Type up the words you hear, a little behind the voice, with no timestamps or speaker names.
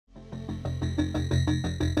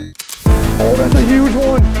That's a huge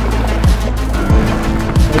one.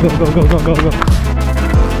 Go, go, go, go, go, go.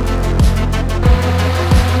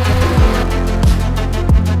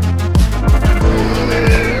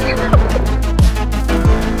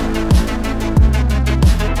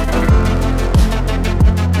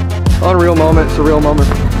 Unreal moment, surreal moment.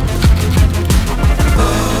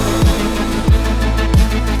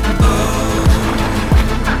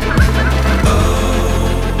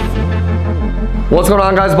 What's going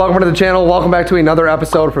on, guys? Welcome to the channel. Welcome back to another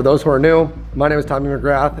episode. For those who are new, my name is Tommy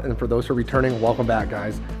McGrath, and for those who are returning, welcome back,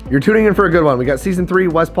 guys. You're tuning in for a good one. We got season 3,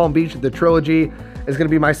 West Palm Beach, the trilogy. Is gonna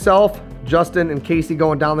be myself, Justin, and Casey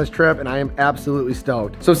going down this trip, and I am absolutely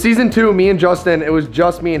stoked. So season 2, me and Justin, it was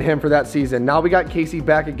just me and him for that season. Now we got Casey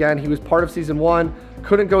back again. He was part of season 1,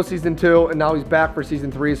 couldn't go season 2, and now he's back for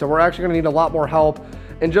season 3. So we're actually gonna need a lot more help.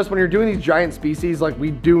 And just when you're doing these giant species, like,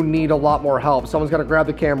 we do need a lot more help. Someone's gotta grab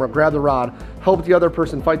the camera, grab the rod, help the other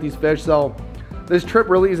person fight these fish. So this trip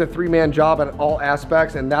really is a 3-man job at all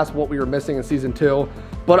aspects, and that's what we were missing in season 2.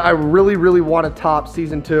 But I really, really want to top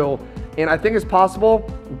season 2. And I think it's possible,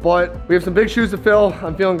 but we have some big shoes to fill.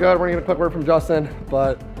 I'm feeling good. We're gonna get a quick word from Justin,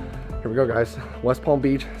 but here we go, guys. West Palm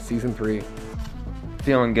Beach, season 3.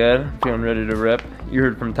 Feeling good, feeling ready to rip. You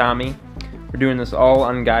heard from Tommy. We're doing this all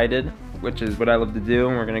unguided, which is what I love to do,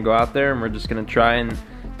 and we're gonna go out there and we're just gonna try and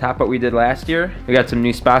top what we did last year. We got some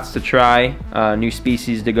new spots to try, new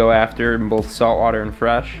species to go after in both saltwater and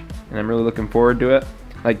fresh, and I'm really looking forward to it.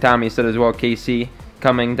 Like Tommy said as well, Casey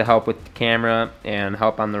coming to help with the camera and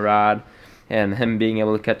help on the rod, and him being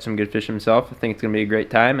able to catch some good fish himself. I think it's gonna be a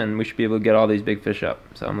great time, and we should be able to get all these big fish up,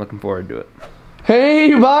 so I'm looking forward to it.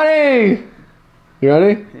 Hey, buddy! You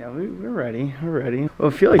ready? Yeah, we're ready. We're ready. Well,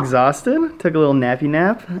 I feel exhausted. Took a little nappy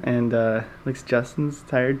nap, and looks Justin's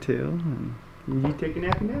tired too. And you take a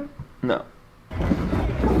nappy nap? No.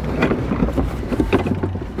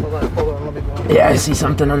 Hold on, let me go. Yeah, I see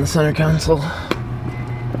something on the center console.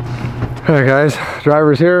 Alright, guys,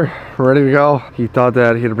 driver's here, we're ready to go. He thought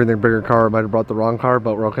that he had to bring the bigger car, might have brought the wrong car,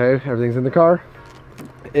 but we're okay. Everything's in the car.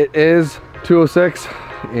 It is 2:06,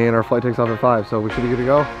 and our flight takes off at 5, so we should be good to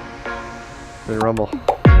go. Ready to rumble.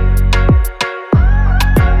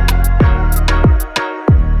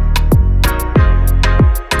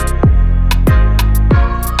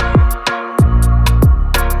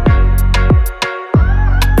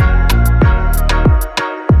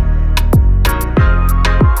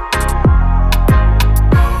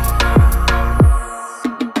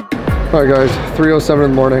 All right, guys, 3:07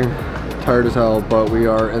 in the morning, tired as hell, but we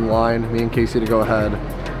are in line, me and Casey, to go ahead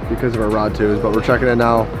because of our rod tubes, but we're checking in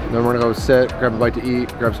now. Then we're gonna go sit, grab a bite to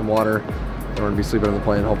eat, grab some water, and we're gonna be sleeping on the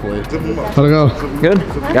plane, hopefully. How'd it go? Good,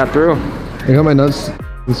 got through. I got my nuts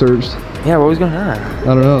searched. Yeah, what was going on? I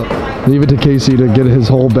don't know. Leave it to Casey to get his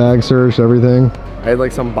whole bag searched, everything. I had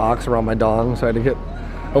like some box around my dong, so I had to get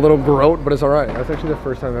a little groat, but it's all right. That's actually the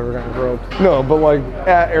first time I've ever gotten groped. No, but like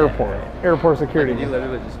at airport security. You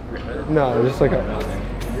literally just no, just like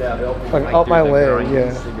up my leg,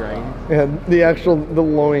 yeah. Yeah, the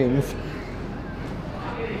loins.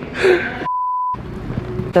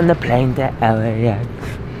 On the plane to LAX.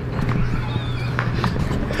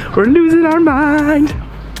 We're losing our mind.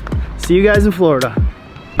 See you guys in Florida.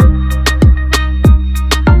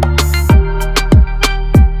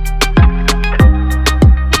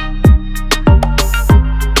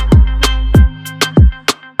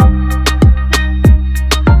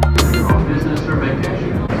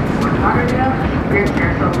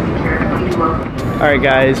 Alright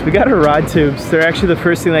guys, we got our rod tubes. They're actually the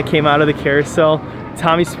first thing that came out of the carousel.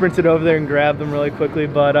 Tommy sprinted over there and grabbed them really quickly,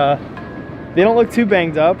 but they don't look too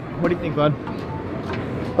banged up. What do you think, bud?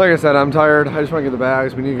 Like I said, I'm tired. I just want to get the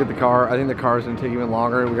bags. We need to get the car. I think the car is going to take even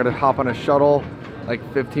longer. We got to hop on a shuttle like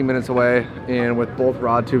 15 minutes away, and with both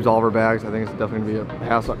rod tubes, all of our bags, I think it's definitely going to be a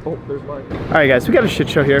hassle. Oh, there's mine. Alright guys, we got a shit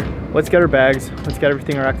show here. Let's get our bags. Let's get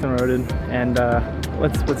everything racked and loaded, and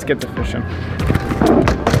let's get the fishing.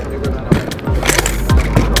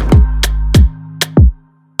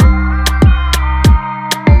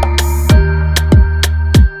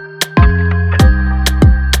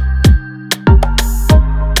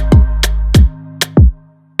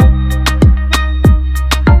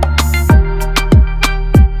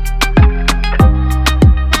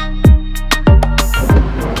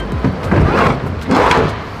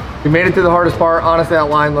 We made it through the hardest part. Honestly, that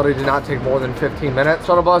line literally did not take more than 15 minutes.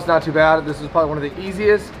 Shuttle bus, not too bad. This is probably one of the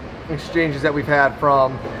easiest exchanges that we've had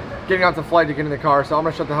from getting off the flight to getting in the car. So I'm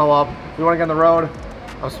gonna shut the hell up. We wanna get on the road.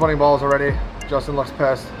 I'm sweating balls already. Justin looks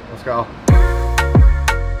pissed. Let's go.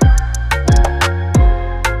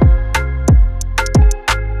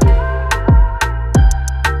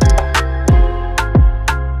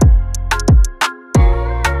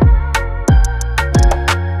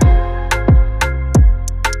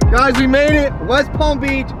 West Palm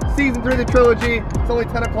Beach, season 3 of the trilogy. It's only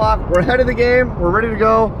 10 o'clock. We're ahead of the game. We're ready to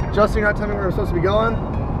go. Justin, you're not telling me where we're supposed to be going.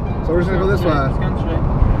 So we're just gonna go this way.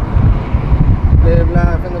 Live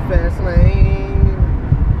life in the fast lane.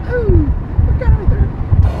 Ooh, look out there.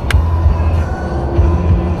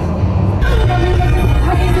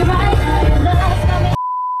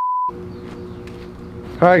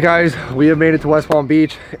 All right, guys, we have made it to West Palm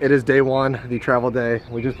Beach. It is day one, the travel day.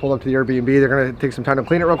 We just pulled up to the Airbnb. They're gonna take some time to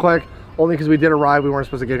clean it real quick. Only because we did arrive. We weren't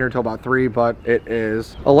supposed to get here until about 3, but it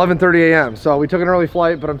is 11:30 a.m. So we took an early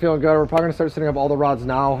flight, but I'm feeling good. We're probably gonna start setting up all the rods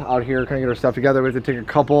now out here, kind of get our stuff together. We have to take a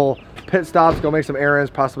couple pit stops, go make some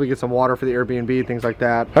errands, possibly get some water for the Airbnb, things like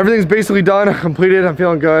that. Everything's basically done, completed. I'm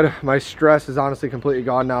feeling good. My stress is honestly completely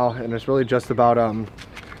gone now, and it's really just about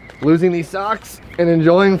losing these socks and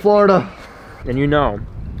enjoying Florida. And you know,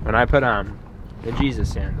 when I put on the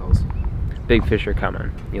Jesus sandals, big fish are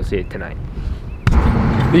coming. You'll see it tonight.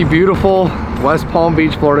 The beautiful West Palm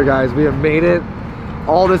Beach, Florida, guys. We have made it.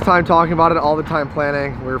 All this time talking about it, all the time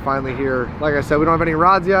planning. We're finally here. Like I said, we don't have any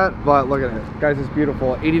rods yet, but look at it. Guys, it's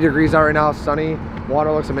beautiful. 80 degrees out right now, sunny.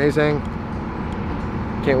 Water looks amazing.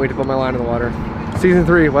 Can't wait to put my line in the water. Season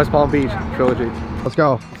 3, West Palm Beach trilogy. Let's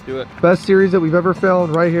go. Let's do it. Best series that we've ever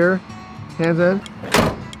filmed right here. Hands in.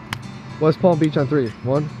 West Palm Beach on 3.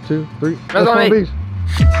 1, 2, 3. West Palm Beach.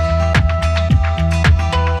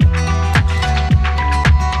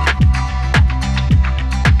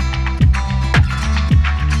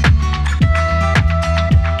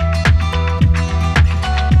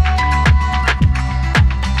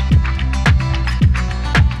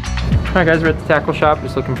 Alright guys, we're at the tackle shop,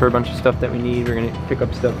 just looking for a bunch of stuff that we need. We're gonna pick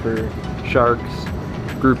up stuff for sharks,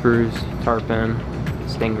 groupers, tarpon,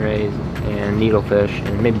 stingrays, and needlefish,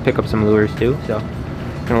 and maybe pick up some lures too. So,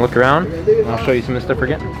 gonna look around, and I'll show you some of the stuff we're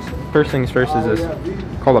getting. First things first is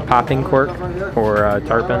this, called a popping cork for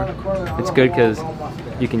tarpon. It's good because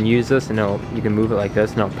you can use this and you can move it like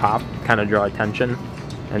this and it'll pop, kind of draw attention,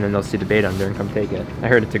 and then they'll see the bait under and come take it. I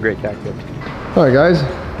heard it's a great tactic. Alright guys,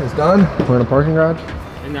 it's done. We're in a parking garage.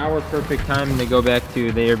 And now we're perfect time to go back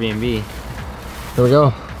to the Airbnb. Here we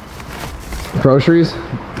go. Groceries,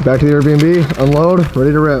 back to the Airbnb, unload,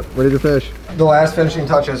 ready to rip, ready to fish. The last finishing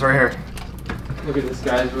touches right here. Look at this,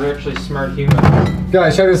 guys. We're actually smart humans.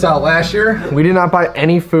 Guys, check this out. Last year, we did not buy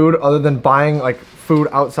any food other than buying like food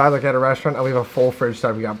outside, like at a restaurant, and we have a full fridge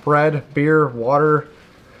set. We got bread, beer, water,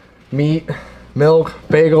 meat, milk,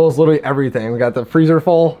 bagels, literally everything. We got the freezer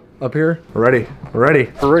full up here. We're ready, we're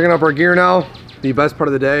ready. We're rigging up our gear now. The best part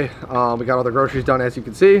of the day. We got all the groceries done, as you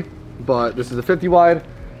can see, but this is a 50 wide.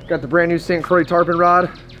 Got the brand new St. Croix tarpon rod.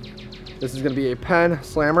 This is gonna be a Penn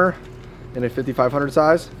Slammer in a 5500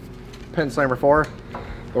 size. Penn Slammer 4. But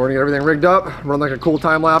we're gonna get everything rigged up, run like a cool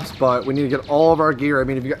time lapse, but we need to get all of our gear. I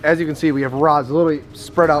mean, as you can see, we have rods literally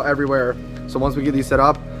spread out everywhere. So once we get these set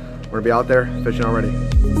up, we're gonna be out there fishing already.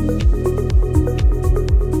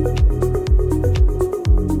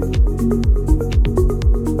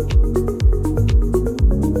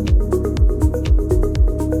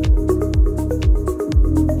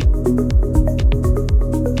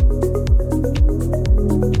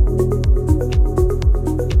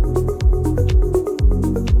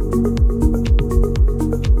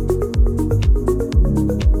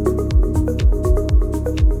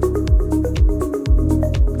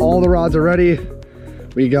 All the rods are ready.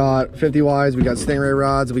 We got 50 wides, we got stingray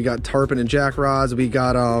rods, we got tarpon and jack rods, we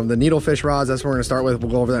got the needlefish rods. That's what we're gonna start with.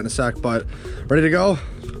 We'll go over that in a sec, but ready to go.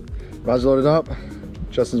 Rods loaded up.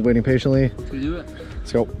 Justin's waiting patiently. Let's do it.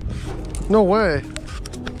 Let's go. No way.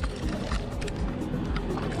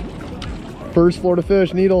 First Florida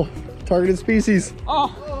fish, needle, targeted species.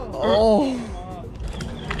 Oh.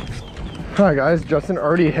 All right guys, Justin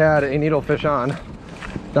already had a needlefish on.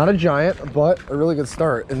 Not a giant, but a really good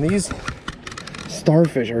start. And these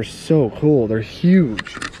starfish are so cool. They're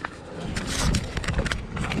huge. I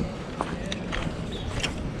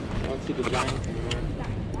don't see the giant anymore.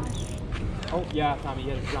 Oh, yeah, Tommy,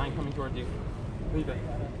 you had a giant coming towards you. Leave it.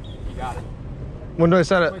 You got it. When do I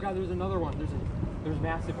set Oh it? my God, there's another one. There's a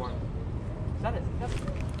massive one. Set it. Set it.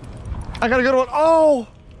 I got a good one. Oh!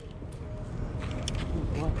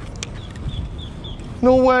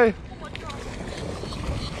 No way.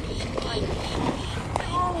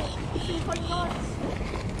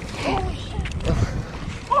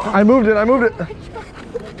 I moved it, I moved it.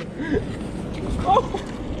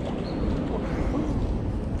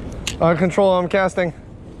 Control, I'm casting.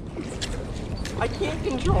 I can't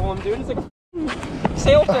control him, dude. It's like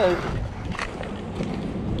sailfish.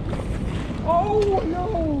 Oh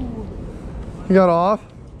no! You got off?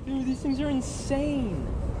 Dude, these things are insane.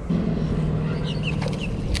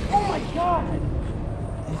 Oh my God!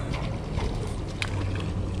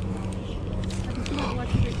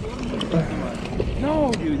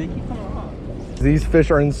 No, dude, they keep coming off. These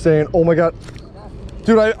fish are insane. Oh my God.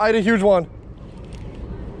 Dude, I had a huge one.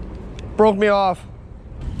 Broke me off.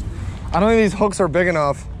 I don't think these hooks are big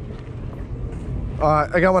enough.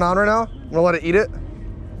 I got one on right now. I'm gonna let it eat it.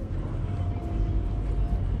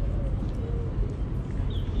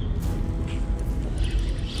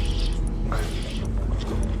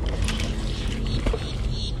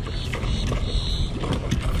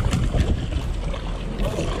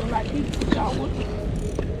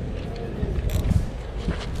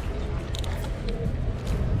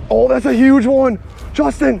 Oh, that's a huge one.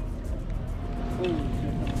 Justin.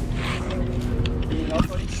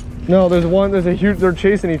 No, there's one, there's a huge, they're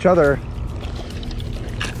chasing each other.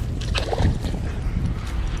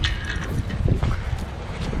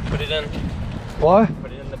 Put it in. What?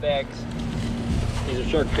 Put it in the bags. These are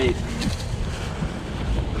shark bait.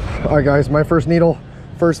 All right, guys, my first needle,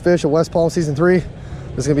 first fish of West Palm season 3.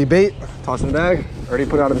 This is gonna be bait. Toss in the bag. Already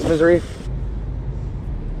put it out of its misery.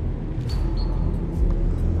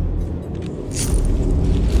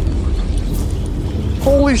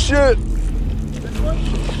 Holy shit!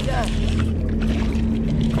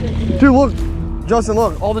 Dude, look, Justin,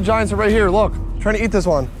 look, all the giants are right here. Look, trying to eat this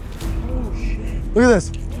one. Oh shit! Look at this.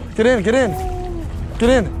 Get in, get in, get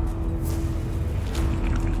in.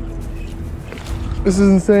 This is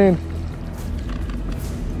insane.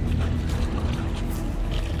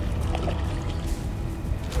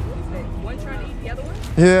 One trying to eat the other one?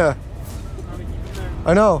 Yeah.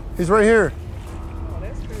 I know, he's right here. Oh,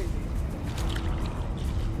 that's crazy.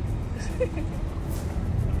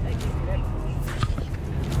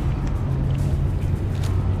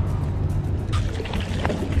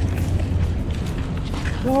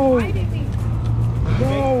 No! Why did he?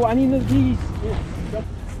 No! I need these.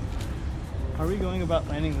 How are we going about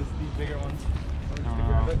finding these bigger ones?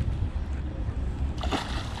 Grab it.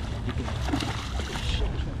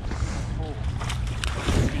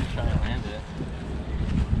 Try to land it.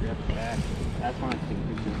 Grab it back. That's one I think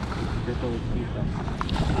we should grip over the teeth though.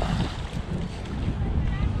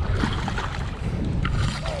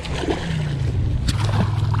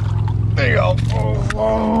 There you go.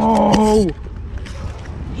 Oh.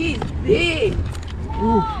 He's big.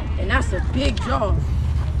 Ooh. And that's a big jaw.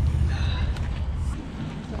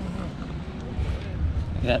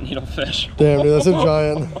 That needlefish. Damn, dude, that's a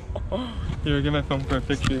giant. Here, get my phone for a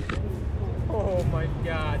picture. Oh my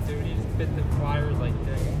God, dude! He just bit the pliers like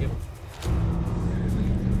that.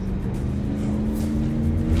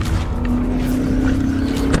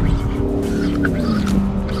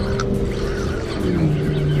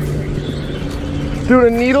 Dude, a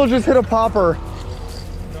needle just hit a popper.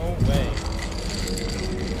 No way.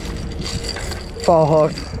 Fall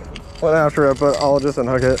hooked. Went after it, but I'll just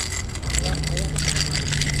unhook it.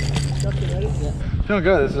 Feeling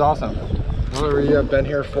good, this is awesome. Now that we have been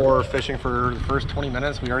here for fishing for the first 20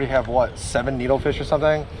 minutes, we already have, what, 7 needlefish or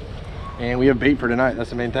something? And we have bait for tonight,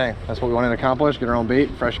 that's the main thing. That's what we wanted to accomplish, get our own bait,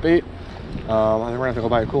 fresh bait. I think we're gonna have to go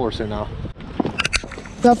buy a cooler soon now.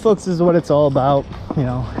 That, folks, is what it's all about. You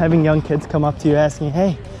know, having young kids come up to you asking,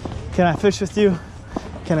 hey, can I fish with you?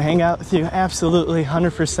 Can I hang out with you? Absolutely,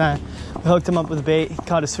 100%. We hooked him up with bait. He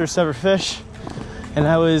caught his first ever fish. And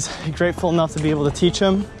I was grateful enough to be able to teach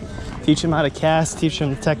him how to cast, teach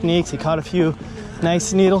him the techniques. He caught a few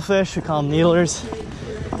nice needlefish. We call them needlers.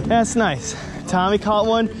 That's nice. Tommy caught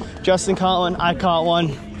one, Justin caught one, I caught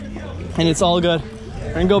one, and it's all good.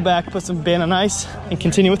 We're gonna go back, put some bait on ice, and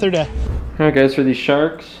continue with our day. Alright guys, for these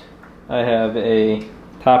sharks, I have a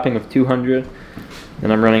topping of 200,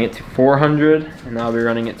 and I'm running it to 400, and I'll be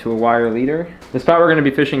running it to a wire leader. The spot we're going to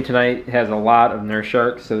be fishing tonight has a lot of nurse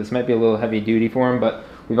sharks, so this might be a little heavy duty for them, but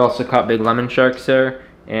we've also caught big lemon sharks there,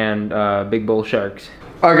 and big bull sharks.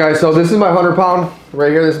 All right, guys, so this is my 100-pound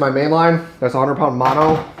right here. This is my main line. That's a 100-pound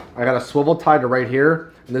mono. I got a swivel tied to right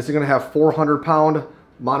here, and this is gonna have 400-pound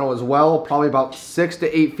mono as well, probably about 6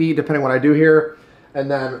 to 8 feet, depending what I do here. And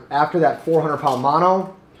then after that 400-pound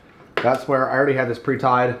mono, that's where I already had this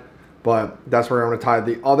pre-tied, but that's where I'm gonna tie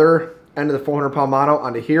the other end of the 400-pound mono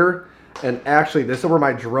onto here. And actually, this is where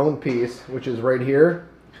my drone piece, which is right here,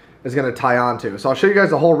 is gonna tie onto. So I'll show you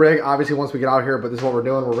guys the whole rig, obviously, once we get out here, but this is what we're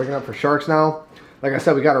doing. We're rigging up for sharks now. Like I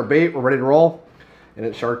said, we got our bait, we're ready to roll, and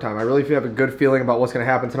it's shark time. I really have a good feeling about what's gonna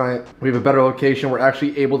happen tonight. We have a better location. We're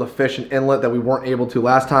actually able to fish an inlet that we weren't able to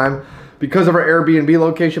last time because of our Airbnb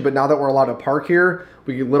location, but now that we're allowed to park here,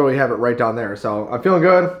 we can literally have it right down there. So I'm feeling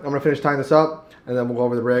good. I'm gonna finish tying this up, and then we'll go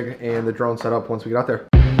over the rig and the drone setup once we get out there.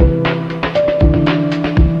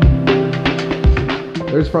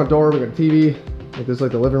 There's the front door. We got a TV. Like this is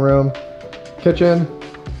like the living room, kitchen,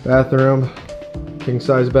 bathroom, king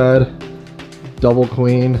size bed, double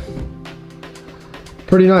queen.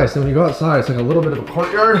 Pretty nice. And when you go outside, it's like a little bit of a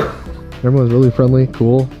courtyard. Everyone's really friendly,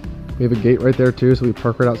 cool. We have a gate right there too, so we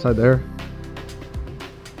park right outside there.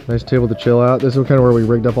 Nice table to chill at. This is kind of where we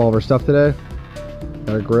rigged up all of our stuff today.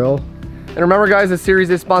 Got a grill. And remember guys, this series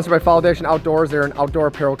is sponsored by Follow the Action Outdoors. They're an outdoor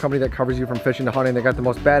apparel company that covers you from fishing to hunting. They got the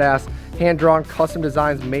most badass, hand-drawn, custom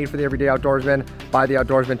designs made for the everyday outdoorsman by the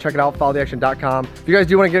outdoorsman. Check it out, followtheaction.com. If you guys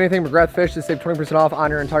do want to get anything McGrath Fish, just save 20% off on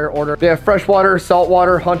your entire order. They have freshwater,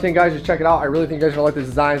 saltwater, hunting, guys. Just check it out. I really think you guys are gonna like the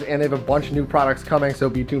designs, and they have a bunch of new products coming, so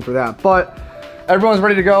be tuned for that. But everyone's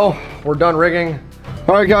ready to go. We're done rigging.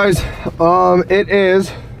 All right guys, it is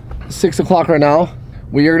 6 o'clock right now.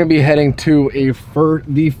 We are going to be heading to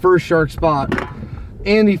the first shark spot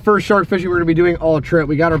and the first shark fishing we're going to be doing all trip.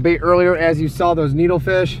 We got our bait earlier, as you saw, those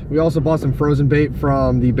needlefish. We also bought some frozen bait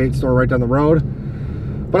from the bait store right down the road.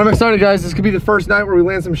 But I'm excited guys, this could be the first night where we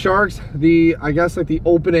land some sharks. I guess like the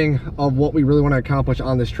opening of what we really want to accomplish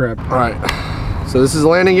on this trip. All right, so this is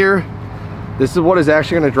landing gear. This is what is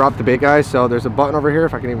actually going to drop the bait, guys. So there's a button over here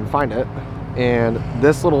if I can even find it. And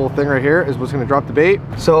this little thing right here is what's going to drop the bait.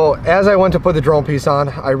 So as I went to put the drone piece on,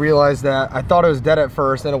 I realized that I thought it was dead at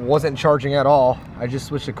first and it wasn't charging at all. I just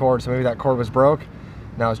switched the cord, so maybe that cord was broke.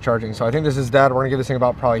 Now it's charging. So I think this is dead. We're gonna give this thing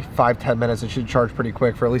about probably 5-10 minutes. It should charge pretty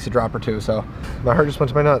quick for at least a drop or two. So my heart just went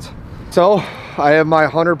to my nuts. So I have my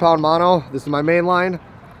 100-pound mono. This is my main line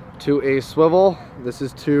to a swivel. This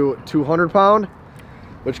is to 200-pound,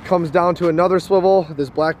 which comes down to another swivel. This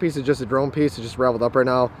black piece is just a drone piece. It's just raveled up right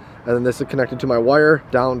now. And then this is connected to my wire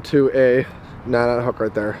down to a 9-knot hook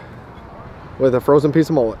right there with a frozen piece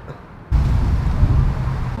of mullet.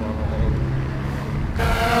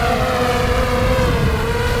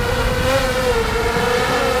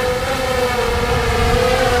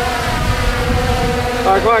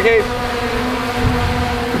 All right, come on, Kate.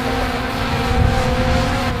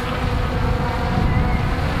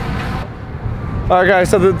 All right,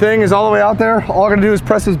 guys, so the thing is all the way out there. All I'm gonna do is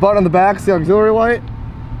press this button on the back, it's the auxiliary light,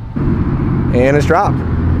 and it's dropped.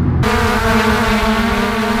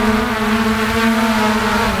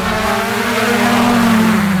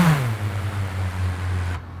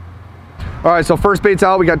 All right, so first bait's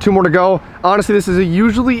out. We got 2 more to go. Honestly, this is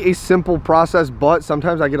usually a simple process, but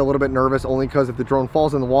sometimes I get a little bit nervous only because if the drone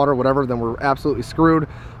falls in the water, whatever, then we're absolutely screwed.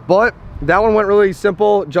 But that one went really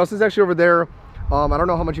simple. Justin's actually over there. I don't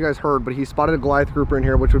know how much you guys heard, but he spotted a Goliath grouper in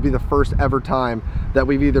here, which would be the first ever time that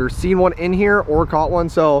we've either seen one in here or caught one.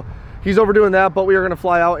 So he's over doing that, but we are gonna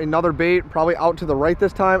fly out another bait, probably out to the right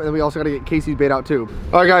this time. And then we also gotta get Casey's bait out too.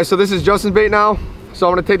 All right guys, so this is Justin's bait now. So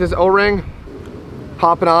I'm gonna take this O-ring,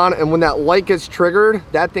 pop it on, and when that light gets triggered,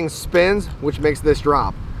 that thing spins, which makes this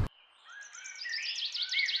drop.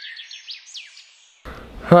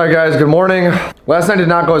 All right guys, good morning. Last night did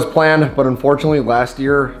not go as planned, but unfortunately last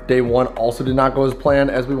year, day 1 also did not go as planned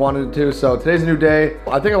as we wanted it to. So today's a new day.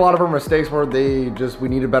 I think a lot of our mistakes were we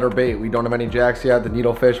needed better bait. We don't have any jacks yet. The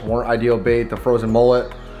needlefish weren't ideal bait. The frozen mullet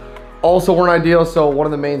also weren't ideal. So one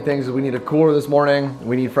of the main things is we need a cooler this morning.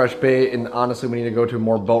 We need fresh bait, and honestly, we need to go to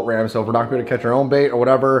more boat ramps. So if we're not going to catch our own bait or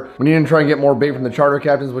whatever, we need to try and get more bait from the charter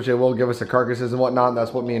captains, which they will give us the carcasses and whatnot. And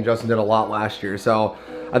that's what me and Justin did a lot last year. So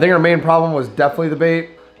I think our main problem was definitely the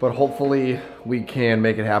bait, but hopefully we can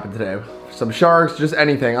make it happen today. Some sharks, just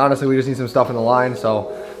anything. Honestly, we just need some stuff in the line,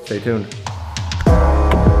 so stay tuned.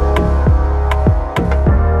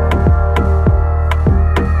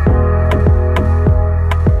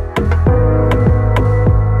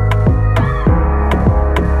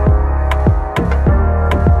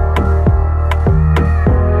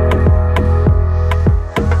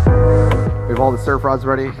 We have all the surf rods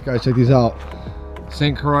ready. Guys, check these out.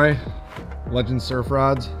 St. Croix Legend surf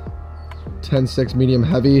rods, 10-6 medium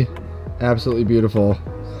heavy, absolutely beautiful.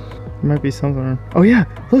 There might be something. Oh yeah,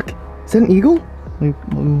 look, is that an eagle?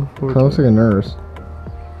 That looks like a nurse.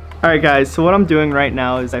 All right guys, so what I'm doing right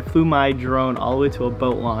now is I flew my drone all the way to a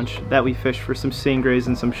boat launch that we fished for some stingrays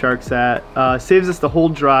and some sharks at. Saves us the whole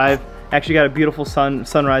drive. Actually got a beautiful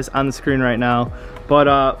sunrise on the screen right now.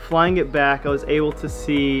 But flying it back, I was able to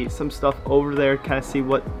see some stuff over there, kind of see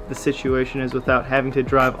what the situation is without having to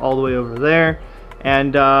drive all the way over there.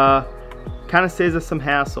 And kind of saves us some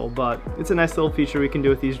hassle, but it's a nice little feature we can do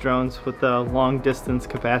with these drones with the long distance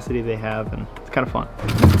capacity they have, and it's kind of fun.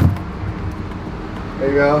 There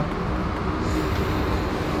you go.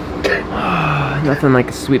 Nothing like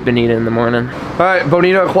a sweet bonita in the morning. All right,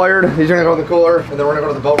 bonita acquired. These are gonna go in the cooler, and then we're gonna go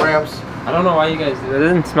to the boat ramps. I don't know why you guys do that.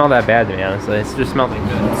 It didn't smell that bad to me, honestly. It just smelled like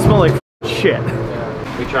good. It smelled like shit.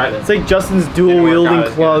 Yeah. We tried it. It's like Justin's dual wielding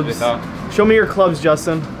clubs. Show me your clubs,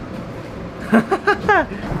 Justin.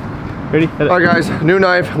 Ready? Hit it. All right, guys, new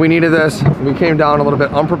knife. We needed this. We came down a little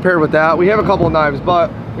bit unprepared with that. We have a couple of knives,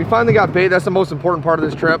 but we finally got bait. That's the most important part of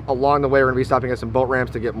this trip. Along the way, we're gonna be stopping at some boat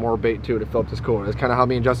ramps to get more bait too to fill up this cooler. That's kind of how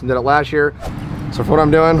me and Justin did it last year. So for what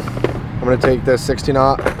I'm doing, I'm gonna take this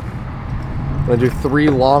 60-knot. I'm gonna do 3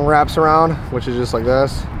 long wraps around, which is just like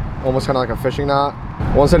this, almost kind of like a fishing knot.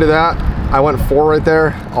 Once I do that, I went 4 right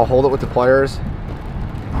there. I'll hold it with the pliers,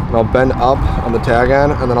 and I'll bend up on the tag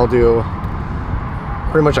end, and then I'll do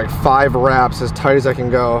pretty much like 5 wraps as tight as I can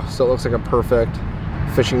go, so it looks like a perfect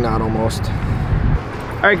fishing knot almost.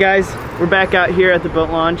 All right, guys, we're back out here at the boat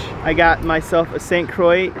launch. I got myself a St.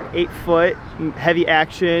 Croix 8-foot heavy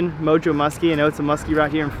action Mojo muskie. I know it's a muskie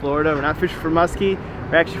right here in Florida. We're not fishing for muskie.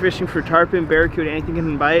 We're actually fishing for tarpon, barracuda, anything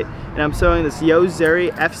can bite. And I'm sewing this Yo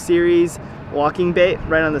Zuri F-Series walking bait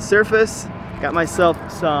right on the surface. Got myself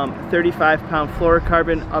some 35-pound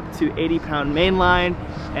fluorocarbon up to 80-pound mainline,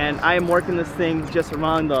 and I am working this thing just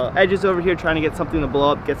around the edges over here, trying to get something to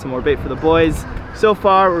blow up, get some more bait for the boys. So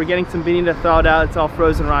far, we're getting some bonita thawed out. It's all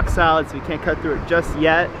frozen rock solid, so we can't cut through it just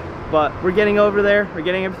yet, but we're getting over there. We're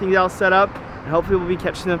getting everything else set up, and hopefully we'll be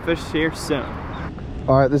catching some fish here soon.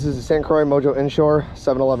 All right, this is the St. Croix Mojo Inshore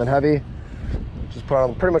 711 heavy. Just put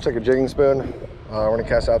on pretty much like a jigging spoon. We're gonna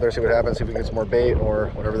cast out there, see what happens, see if we can get some more bait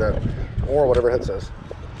or whatever hits us.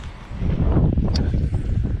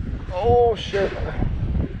 Oh shit!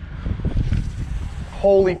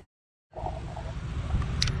 Holy!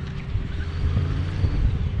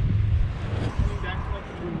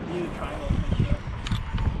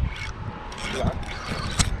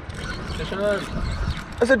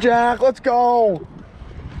 That's a jack. Let's go.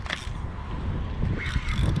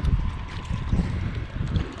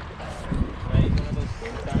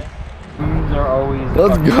 Are always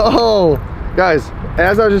Let's go, guys.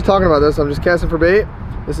 As I was just talking about this, I'm just casting for bait.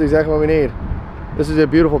 This is exactly what we need. This is a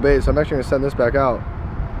beautiful bait, so I'm actually gonna send this back out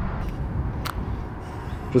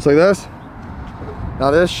just like this.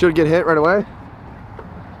 Now this should get hit right away.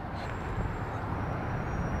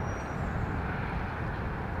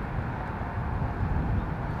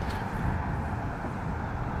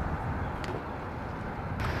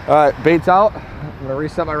 All right, bait's out. I'm gonna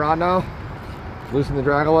reset my rod now, loosen the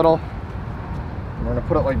drag a little. We're gonna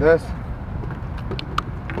put it like this.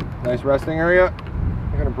 Nice resting area.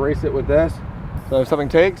 I'm gonna brace it with this, so if something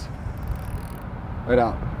takes, right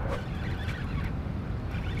out.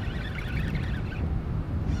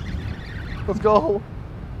 Let's go.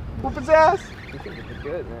 Whoop its ass. This is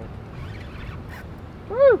good, man.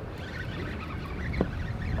 Woo.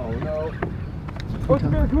 Oh no. Oh, it's a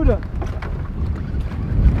barracuda.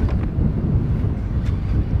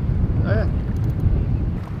 Oh yeah.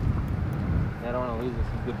 I don't want to lose this.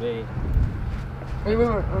 Is good bait. Wait.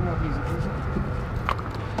 Oh no, easy.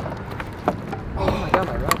 Oh my god,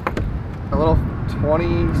 my rod. A little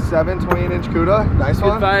 28-inch cuda. Nice Good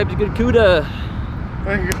one. vibes, good cuda.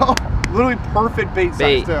 There you go. Literally perfect bait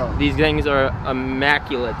size too. These things are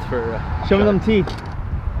immaculate for. Show me them teeth.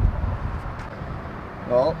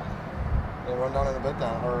 Well, they'll run down in a bit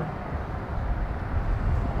now.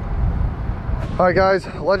 All right, guys.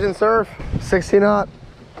 Legend Surf, 16-knot,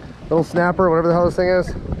 little snapper, whatever the hell this thing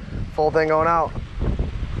is. Full thing going out.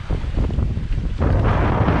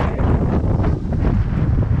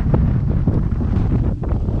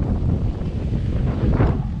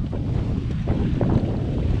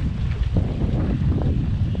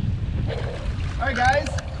 All right, guys,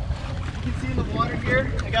 you can see in the water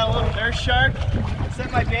here, I got a little nurse shark.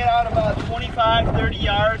 Set my bait out about 25-30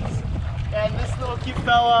 yards, and this little cute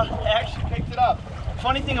fella actually picked it up.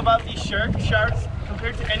 Funny thing about these sharks,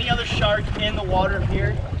 compared to any other shark in the water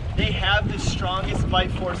here, they have the strongest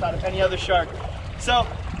bite force out of any other shark. So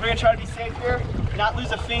we're gonna try to be safe here, not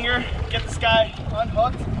lose a finger, get this guy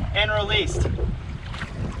unhooked and released.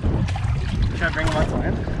 Should I bring him out to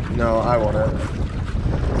land? No, I wouldn't.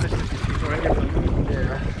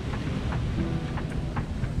 Yeah.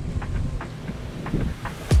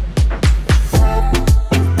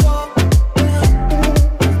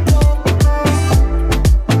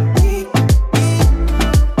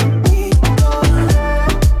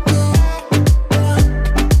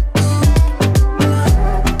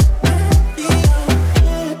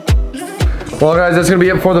 Well guys, that's gonna be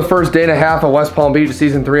it for the first day and a half of West Palm Beach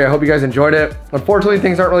season 3. I hope you guys enjoyed it. Unfortunately,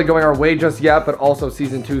 things aren't really going our way just yet, but also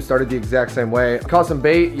season 2 started the exact same way. Caught some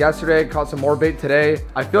bait yesterday, caught some more bait today.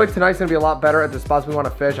 I feel like tonight's gonna be a lot better at the spots we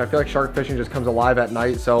wanna fish. I feel like shark fishing just comes alive at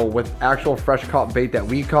night. So with actual fresh caught bait that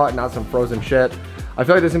we caught, not some frozen shit, I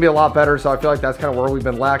feel like this is gonna be a lot better, so I feel like that's kind of where we've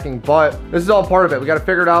been lacking, but this is all part of it. We got to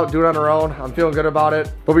figure it out, do it on our own. I'm feeling good about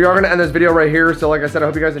it, but we are gonna end this video right here. So like I said, I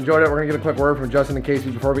hope you guys enjoyed it. We're gonna get a quick word from Justin and Casey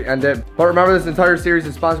before we end it. But remember, this entire series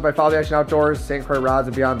is sponsored by Follow the Action Outdoors, St. Croix Rods,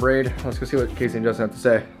 and Beyond Braid. Let's go see what Casey and Justin have to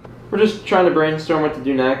say. We're just trying to brainstorm what to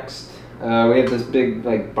do next. We have this big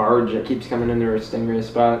like barge that keeps coming into our stingray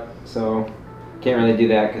spot, so can't really do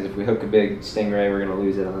that because if we hook a big stingray, we're gonna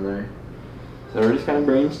lose it on there. So we're just kind of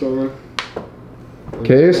brainstorming.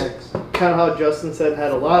 Case? Kind of how Justin said,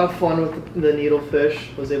 had a lot of fun with the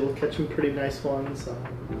needlefish. Was able to catch some pretty nice ones.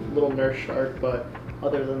 Little nurse shark, but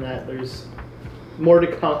other than that, there's more to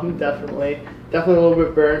come. Definitely a little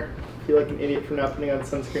bit burnt. I feel like an idiot for not putting on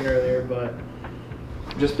sunscreen earlier, but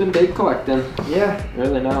just been bait collecting. Yeah,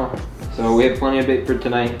 really now. So we have plenty of bait for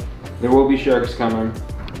tonight. There will be sharks coming.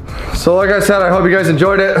 So like I said, I hope you guys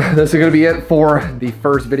enjoyed it. This is gonna be it for the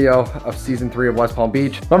first video of season 3 of West Palm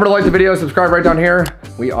Beach. Remember to like the video, subscribe right down here.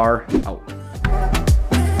 We are out.